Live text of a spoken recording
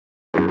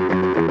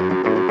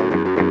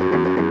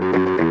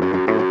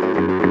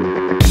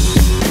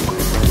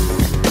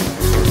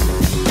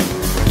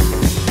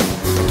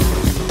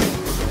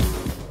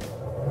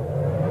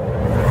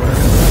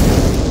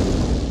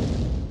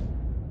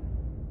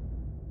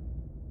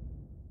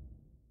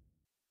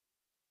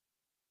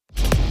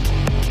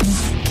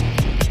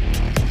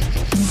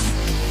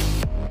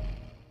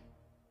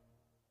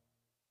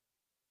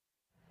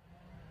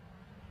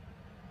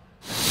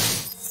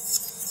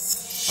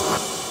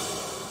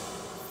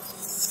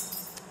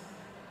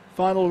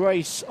Final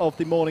race of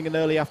the morning and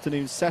early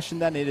afternoon session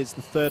then. It is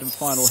the third and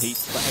final heat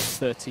for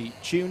X30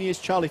 Juniors.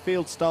 Charlie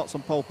Field starts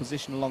on pole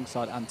position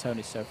alongside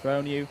Anthony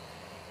Sofroniou.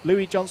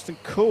 Louis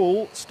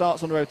Johnston-Cool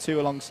starts on row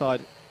 2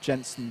 alongside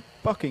Jensen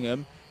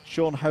Buckingham.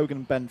 Sean Hogan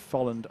and Ben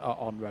Folland are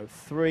on row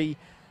 3.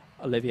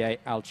 Olivier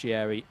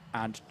Algieri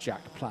and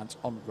Jack Plant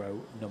on row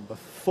number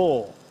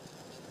 4.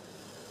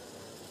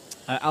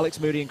 Alex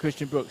Moody and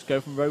Christian Brooks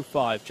go from row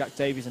 5. Jack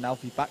Davies and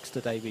Alfie Baxter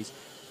Davies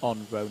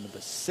on row number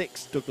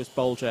 6. Douglas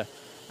Bolger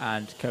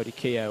and Cody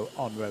Keogh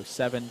on row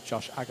 7.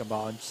 Josh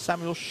Agambar and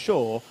Samuel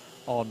Shaw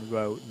on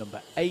row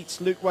number 8.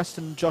 Luke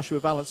Weston and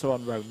Joshua Valance are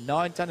on row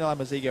 9. Daniel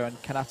Amazigo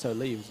and Kanato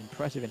Lee, who's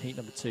impressive in heat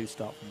number 2,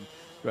 start from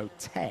row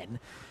 10.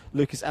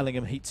 Lucas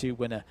Ellingham, heat 2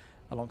 winner,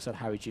 alongside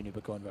Harry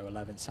Juniper on row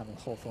 11. Samuel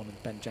Hawthorne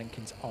and Ben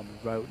Jenkins on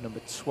row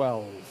number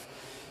 12.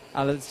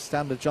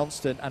 Alexander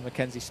Johnston and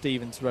Mackenzie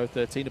Stevens, row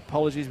 13.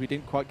 Apologies, we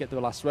didn't quite get to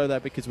the last row there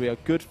because we are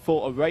good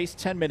for a race.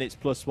 10 minutes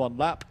plus 1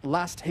 lap.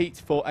 Last heat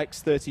for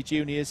X30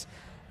 Juniors.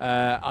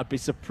 I'd be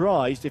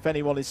surprised if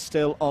anyone is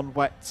still on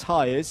wet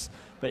tyres.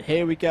 But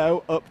here we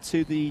go, up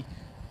to the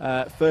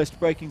first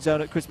braking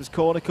zone at Christmas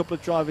Corner. A couple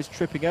of drivers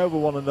tripping over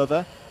one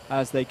another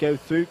as they go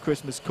through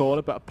Christmas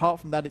Corner. But apart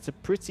from that, it's a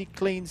pretty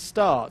clean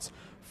start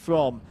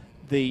from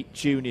the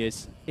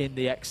juniors in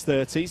the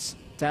X30s.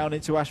 Down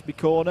into Ashby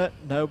Corner,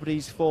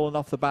 nobody's fallen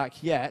off the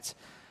back yet.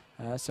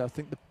 So I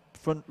think the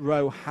front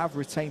row have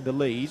retained the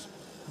lead.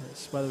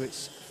 Whether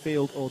it's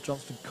Field or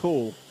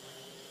Johnston-Cool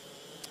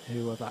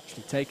who have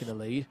actually taken the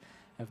lead.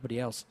 Everybody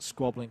else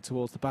squabbling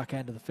towards the back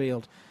end of the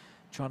field,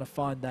 trying to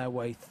find their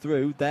way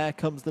through. There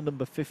comes the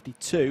number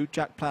 52,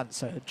 Jack Plant.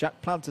 So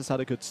Jack Plant has had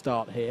a good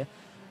start here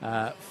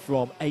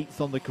from 8th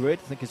on the grid.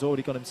 I think he's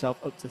already got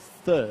himself up to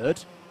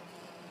 3rd.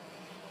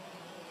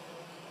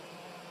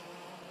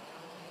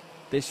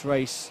 This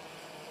race,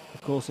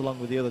 of course,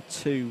 along with the other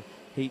 2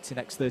 heats in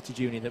X30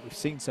 Junior that we've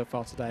seen so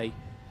far today,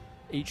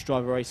 each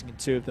driver racing in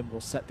 2 of them will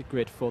set the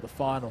grid for the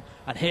final.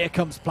 And here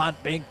comes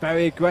Plant being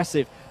very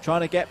aggressive,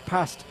 trying to get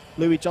past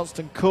Louis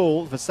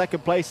Johnston-Cool for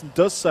 2nd place, and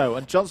does so.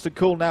 And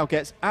Johnston-Cool now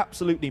gets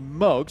absolutely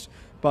mugged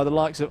by the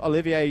likes of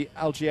Olivier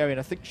Algieri and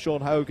I think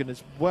Sean Hogan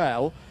as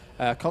well.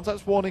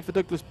 Contacts warning for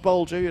Douglas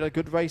Bolger, who had a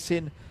good race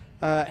in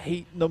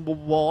heat number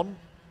 1.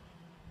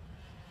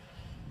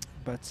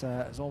 But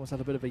has almost had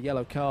a bit of a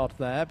yellow card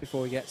there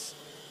before he gets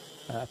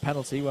a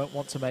penalty. Won't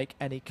want to make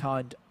any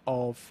kind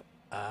of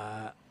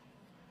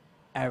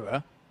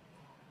error.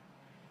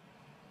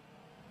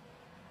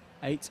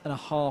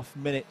 8.5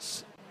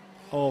 minutes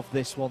of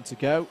this one to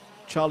go.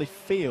 Charlie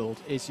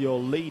Field is your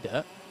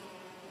leader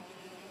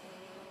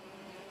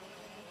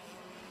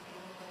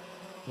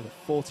with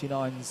a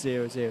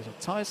 49.00. So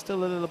tyres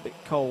still a little bit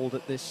cold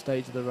at this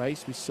stage of the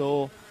race. We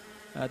saw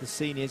the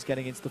seniors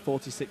getting into the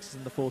 46s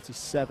and the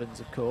 47s,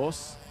 of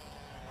course.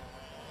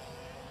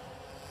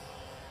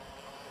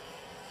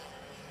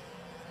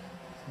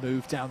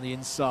 Move down the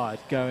inside,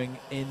 going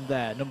in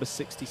there. Number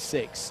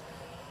 66,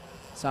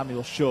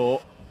 Samuel Shaw.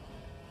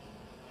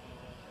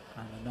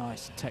 And a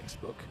nice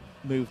textbook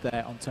move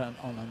there on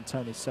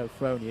Anthony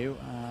Sofroniou.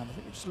 I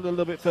think just a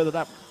little bit further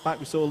back,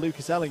 we saw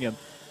Lucas Ellingham,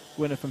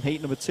 winner from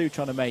heat number 2,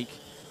 trying to make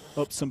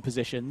up some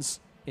positions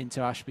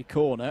into Ashby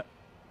Corner.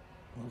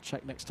 We'll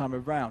check next time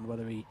around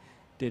whether he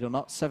did or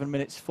not. 7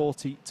 minutes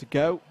 40 to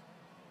go.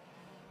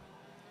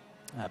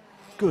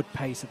 Good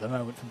pace at the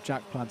moment from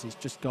Jack Plant. He's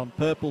just gone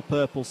purple,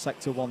 purple,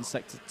 sector 1,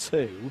 sector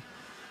 2.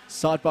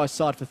 Side by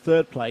side for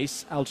 3rd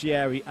place,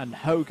 Algieri and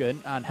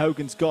Hogan. And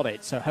Hogan's got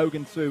it. So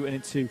Hogan through and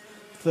into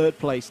 3rd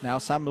place now.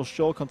 Samuel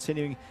Shaw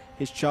continuing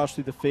his charge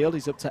through the field.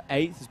 He's up to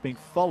 8th. He's being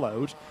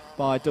followed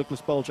by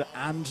Douglas Bolger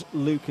and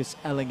Lucas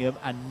Ellingham.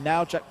 And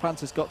now Jack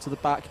Plant has got to the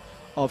back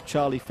of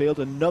Charlie Field.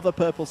 Another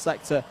purple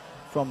sector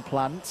from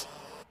Plant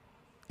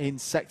in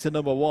sector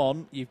number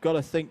 1. You've got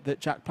to think that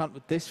Jack Plant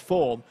with this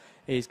form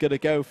is going to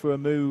go for a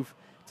move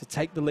to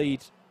take the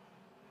lead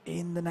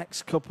in the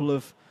next couple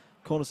of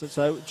corners.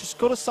 So just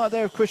got a sight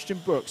there of Christian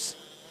Brooks.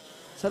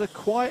 He's had a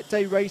quiet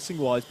day racing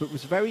wise, but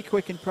was very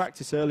quick in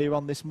practice earlier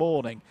on this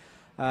morning.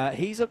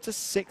 He's up to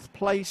 6th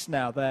place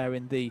now there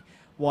in the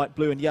white,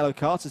 blue and yellow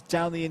cars. It's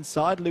down the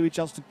inside. Louis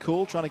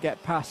Johnston-Cool trying to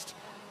get past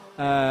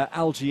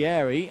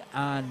Algieri,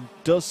 and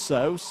does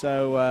so.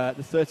 So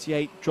the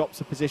 38 drops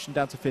a position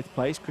down to 5th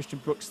place. Christian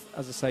Brooks,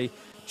 as I say,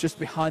 just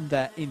behind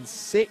there in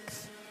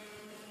 6th.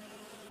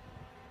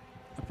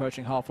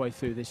 Approaching halfway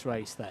through this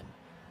race then.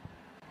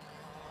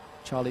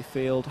 Charlie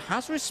Field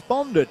has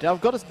responded. I've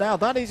got to, now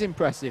that is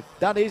impressive.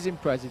 That is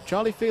impressive.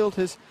 Charlie Field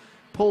has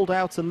pulled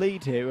out a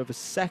lead here of a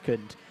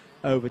 2nd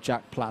over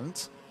Jack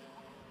Plant.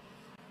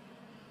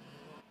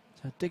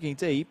 So digging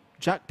deep.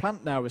 Jack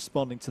Plant now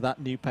responding to that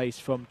new pace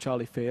from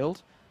Charlie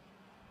Field.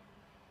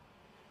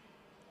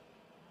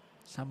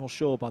 Samuel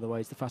Shaw, by the way,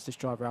 is the fastest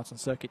driver out on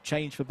circuit.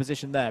 Change for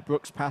position there.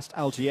 Brooks past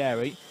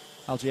Algieri.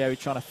 Algieri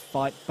trying to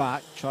fight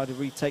back, try to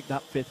retake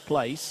that 5th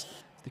place.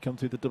 They come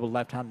through the double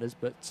left-handers,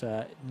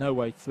 but no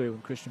way through,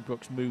 and Christian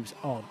Brooks moves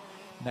on.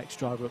 Next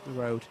driver up the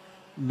road,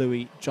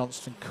 Louis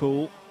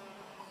Johnston-Cool.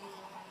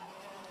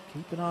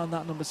 Keep an eye on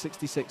that number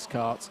 66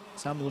 cart.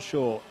 Samuel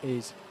Shaw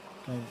is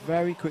going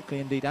very quickly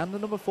indeed. And the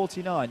number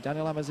 49,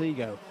 Daniel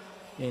Amazigo,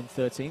 in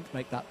 13th,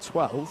 make that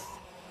 12th.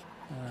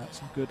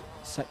 Some good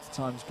sector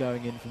times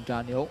going in from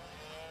Daniel.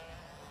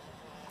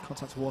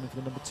 Contact warning for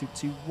the number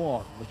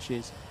 221, which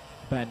is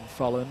Ben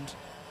Folland.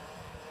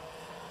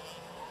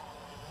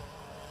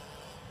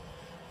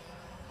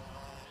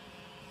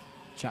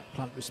 Jack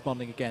Plant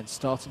responding again,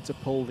 starting to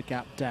pull the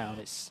gap down.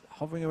 It's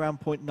hovering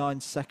around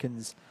 0.9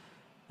 seconds,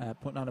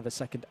 0.9 of a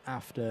second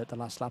after the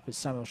last lap as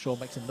Samuel Shaw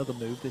makes another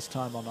move, this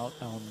time on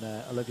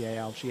Olivier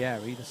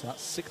Algieri. So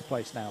that's 6th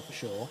place now for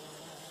sure.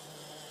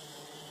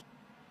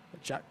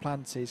 But Jack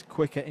Plant is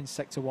quicker in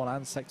Sector 1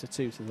 and Sector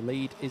 2, so the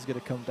lead is going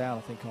to come down,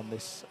 I think, on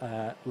this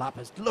lap.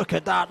 Look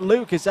at that,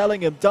 Lucas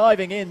Ellingham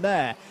diving in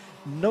there.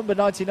 Number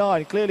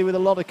 99, clearly with a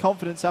lot of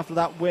confidence after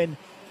that win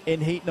in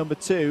heat number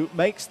 2,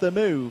 makes the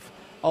move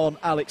on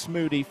Alex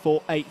Moody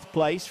for 8th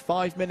place.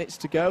 5 minutes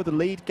to go. The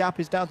lead gap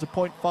is down to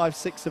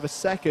 0.56 of a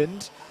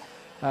second.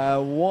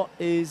 What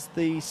is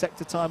the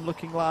sector time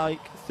looking like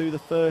through the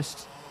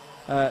first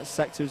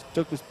sectors?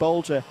 Douglas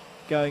Bolger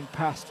going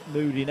past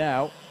Moody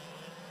now.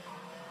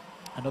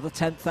 Another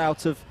 10th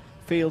out of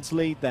Field's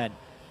lead then,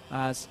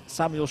 as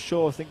Samuel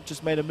Shaw, I think,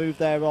 just made a move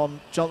there on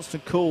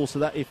Johnston Cool. So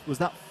that was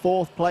that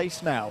 4th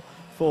place now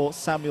for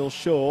Samuel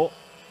Shaw.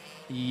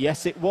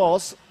 Yes, it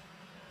was.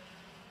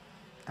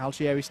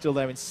 Algieri still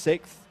there in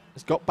 6th,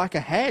 has got back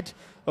ahead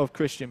of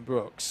Christian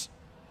Brooks.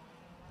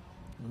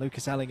 And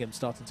Lucas Ellingham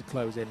starting to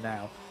close in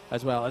now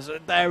as well. As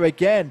there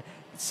again,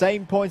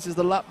 same points as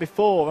the lap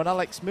before, and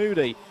Alex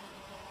Moody.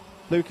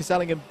 Lucas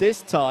Ellingham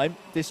this time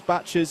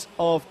dispatches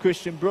of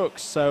Christian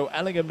Brooks. So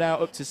Ellingham now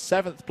up to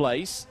 7th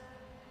place.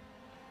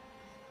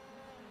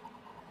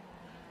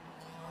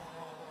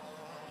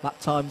 Lap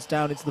times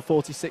down into the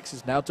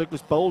 46s now.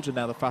 Douglas Bolger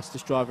now the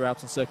fastest driver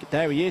out on circuit.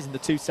 There he is in the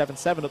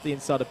 2.77 up the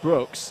inside of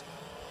Brooks.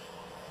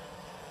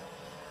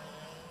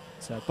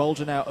 So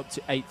Bolger now up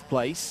to 8th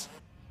place.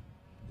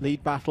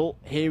 Lead battle,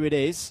 here it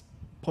is.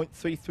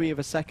 0.33 of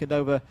a second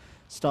over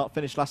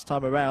start-finish last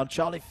time around.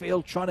 Charlie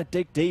Field trying to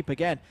dig deep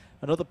again.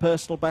 Another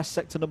personal best,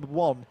 sector number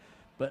 1.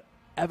 But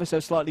ever so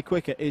slightly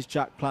quicker is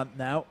Jack Plant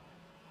now.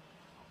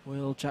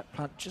 Will Jack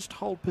Plant just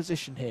hold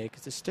position here?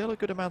 Because there's still a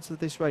good amount of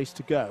this race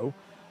to go.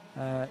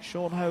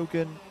 Sean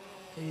Hogan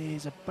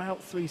is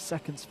about 3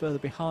 seconds further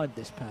behind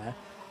this pair.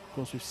 Of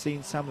course, we've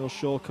seen Samuel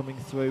Shaw coming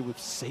through. We've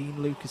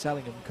seen Lucas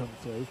Ellingham come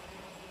through.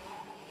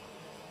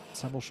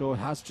 Samuel Shaw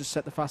has just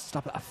set the fastest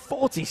lap at a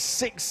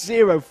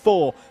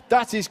 46.04.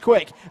 That is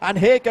quick. And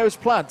here goes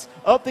Plant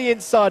up the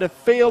inside of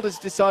Field. Has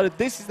decided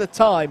this is the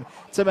time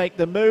to make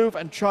the move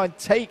and try and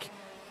take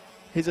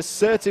his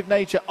assertive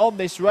nature on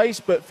this race.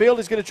 But Field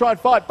is going to try and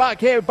fight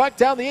back here, back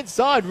down the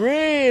inside.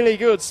 Really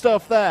good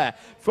stuff there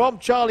from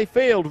Charlie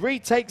Field.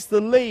 Retakes the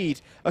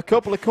lead a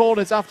couple of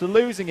corners after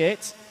losing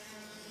it.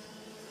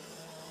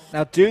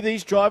 Now, do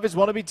these drivers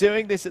want to be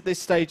doing this at this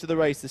stage of the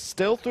race? There's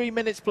still 3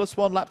 minutes plus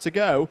 1 lap to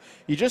go.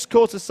 You just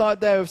caught a sight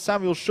there of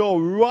Samuel Shaw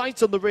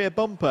right on the rear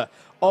bumper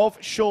of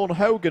Sean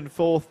Hogan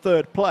for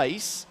 3rd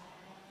place.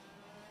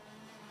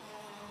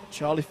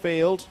 Charlie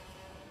Field,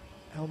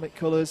 helmet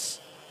colours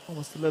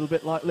almost a little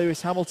bit like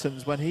Lewis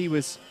Hamilton's when he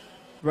was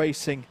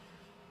racing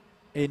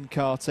in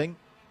karting.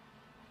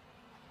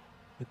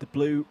 With the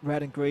blue,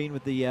 red and green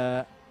with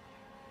the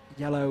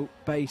yellow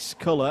base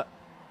colour.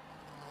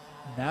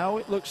 Now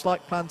it looks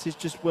like Plant is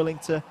just willing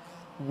to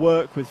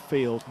work with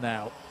Field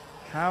now.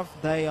 Have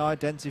they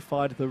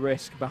identified the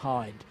risk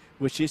behind,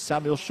 which is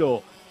Samuel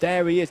Shaw?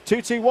 There he is.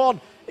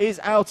 221 is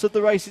out of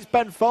the race. It's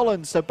Ben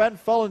Folland. So Ben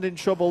Folland in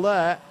trouble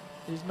there.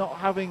 He's not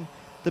having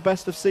the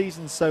best of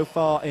seasons so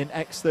far in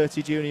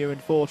X30 Junior,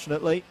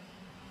 unfortunately.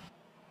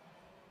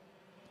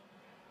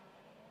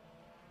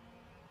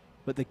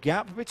 But the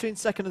gap between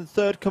 2nd and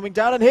 3rd coming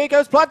down. And here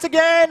goes Plant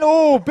again.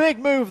 Oh, big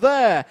move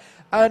there.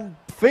 And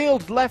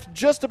Field left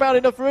just about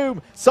enough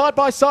room. Side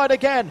by side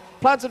again.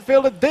 Plant and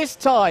Field, and this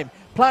time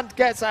Plant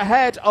gets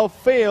ahead of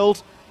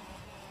Field.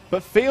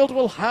 But Field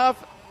will have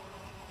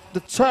the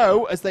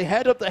tow as they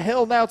head up the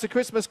hill now to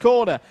Christmas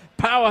Corner.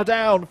 Power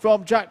down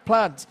from Jack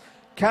Plant.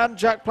 Can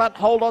Jack Plant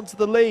hold on to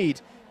the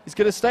lead? He's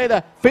going to stay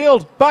there.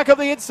 Field back up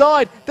the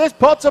inside. There's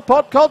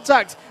pod-to-pod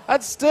contact.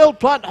 And still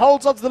Plant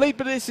holds on to the lead,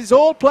 but this is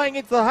all playing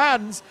into the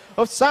hands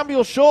of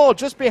Samuel Shaw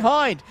just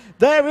behind.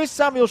 There is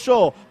Samuel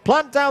Shaw.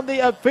 Plant down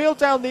the Field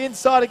down the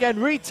inside again.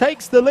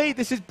 Retakes the lead.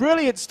 This is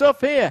brilliant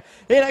stuff here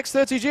in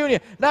X30 Junior.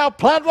 Now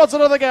Plant wants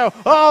another go.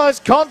 Oh,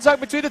 there's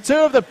contact between the two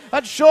of them.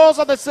 And Shaw's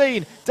on the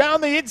scene. Down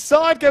the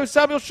inside goes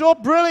Samuel Shaw.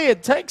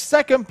 Brilliant. Takes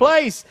 2nd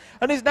place.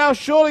 And is now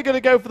surely going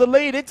to go for the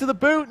lead into the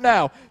boot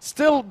now.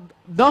 Still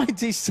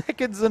 90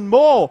 seconds and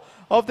more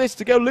of this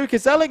to go.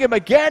 Lucas Ellingham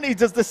again. He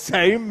does the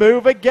same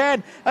move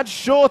again. And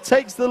Shaw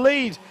takes the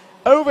lead.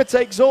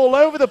 Overtakes all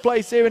over the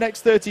place here in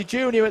X30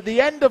 Junior at the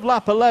end of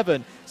lap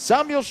 11.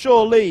 Samuel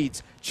Shaw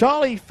leads.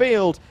 Charlie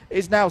Field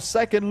is now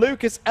 2nd.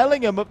 Lucas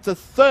Ellingham up to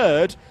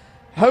 3rd.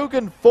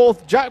 Hogan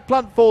 4th. Jack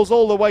Plant falls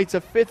all the way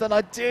to 5th. And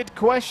I did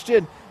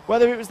question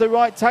whether it was the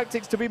right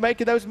tactics to be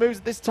making those moves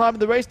at this time in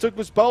the race.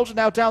 Douglas Bolger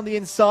now down the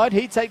inside.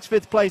 He takes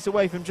 5th place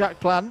away from Jack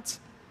Plant.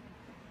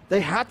 They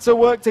had to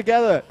work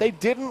together. They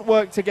didn't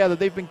work together.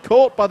 They've been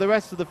caught by the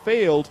rest of the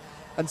field.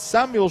 And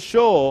Samuel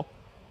Shaw,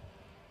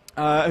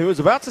 who was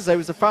about to say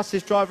was the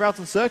fastest driver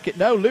out on circuit.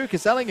 No,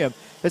 Lucas Ellingham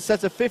has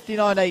set a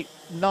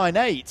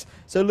 59.898.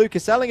 So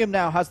Lucas Ellingham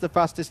now has the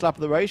fastest lap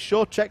of the race.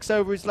 Shaw checks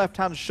over his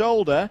left-hand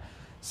shoulder,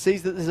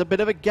 sees that there's a bit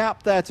of a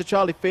gap there to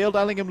Charlie Field.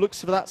 Ellingham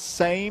looks for that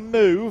same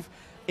move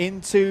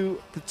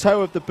into the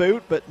toe of the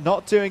boot, but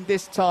not doing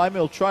this time.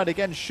 He'll try it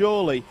again,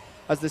 surely,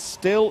 as there's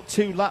still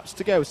 2 laps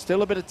to go.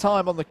 Still a bit of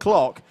time on the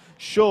clock.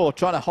 Shaw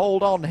trying to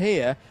hold on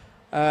here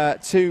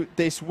to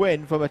this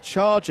win from a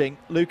charging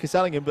Lucas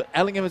Ellingham, but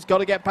Ellingham has got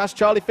to get past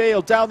Charlie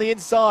Field down the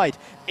inside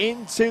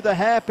into the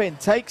hairpin,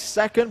 takes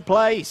second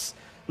place.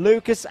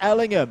 Lucas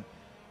Ellingham,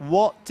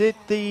 what did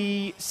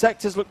the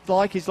sectors look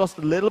like? He's lost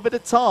a little bit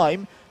of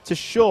time to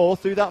Shaw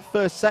through that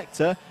first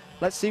sector.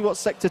 Let's see what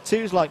sector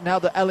 2's like now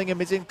that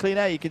Ellingham is in clean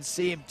air. You can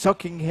see him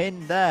tucking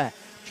in there,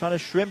 trying to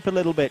shrimp a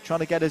little bit, trying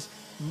to get as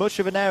much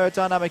of an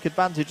aerodynamic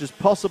advantage as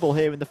possible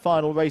here in the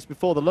final race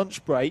before the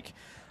lunch break.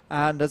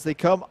 And as they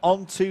come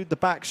onto the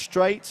back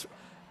straight,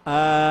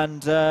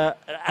 and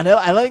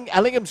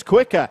Ellingham's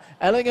quicker.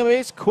 Ellingham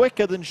is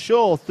quicker than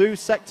Shaw through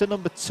sector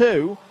number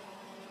 2.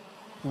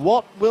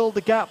 What will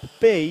the gap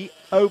be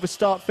over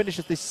start finish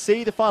as they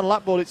see the final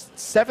lap board? It's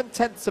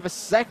 7/10 of a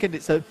second.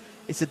 It's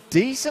a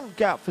decent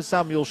gap for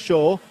Samuel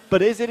Shaw,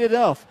 but is it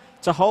enough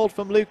to hold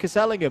from Lucas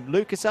Ellingham?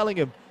 Lucas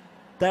Ellingham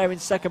there in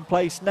second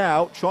place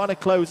now, trying to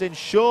close in.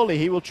 Surely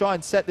he will try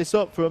and set this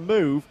up for a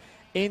move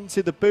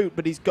into the boot,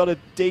 but he's got to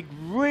dig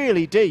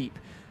really deep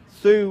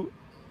through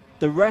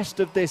the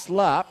rest of this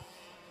lap.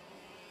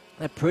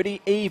 They're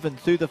pretty even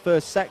through the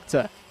first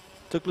sector.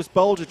 Douglas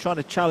Bolger trying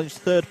to challenge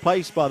third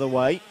place, by the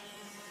way.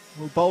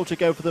 Will Bolger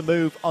go for the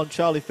move on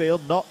Charlie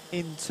Field, not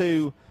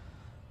into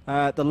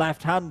the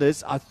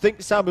left-handers? I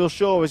think Samuel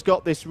Shaw has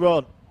got this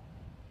run.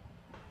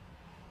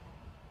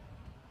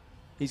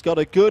 He's got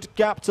a good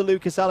gap to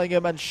Lucas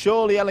Ellingham, and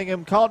surely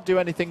Ellingham can't do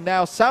anything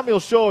now.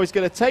 Samuel Shaw is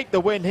going to take the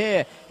win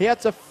here. He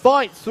had to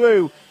fight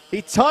through.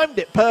 He timed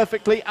it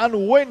perfectly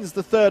and wins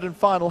the third and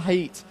final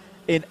heat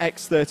in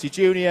X30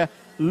 Junior.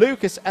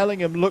 Lucas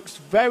Ellingham looks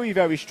very,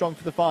 very strong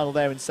for the final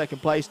there in second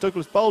place.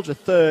 Douglas Bolger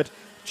third.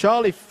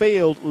 Charlie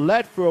Field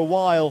led for a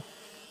while,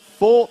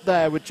 fought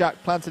there with Jack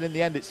Planton. In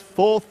the end, it's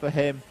fourth for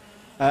him.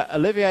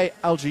 Olivier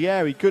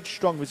Algieri, good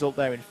strong result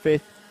there in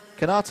fifth.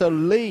 Kanato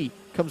Lee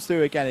comes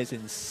through again, is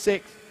in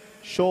sixth.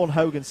 Sean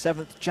Hogan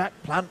seventh. Jack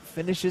Plant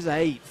finishes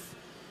eighth.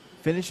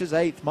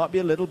 Might be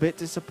a little bit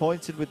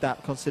disappointed with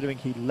that, considering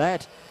he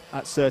led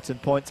at certain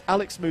points.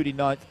 Alex Moody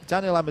ninth.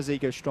 Daniel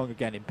Amazigo strong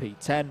again in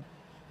P10.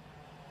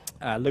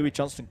 Louis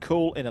Johnston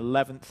Cool in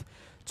 11th.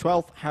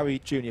 12th, Harry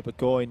Junior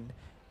Burgoyne.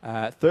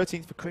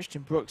 13th for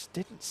Christian Brooks.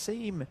 Didn't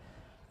seem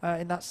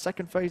in that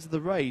second phase of the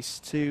race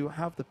to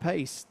have the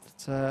pace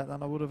that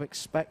I would have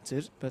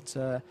expected, but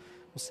we'll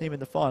see him in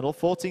the final.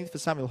 14th for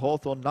Samuel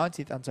Hawthorne.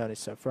 19th, Antonis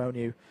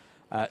Sofroniou.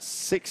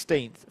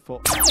 16th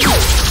for...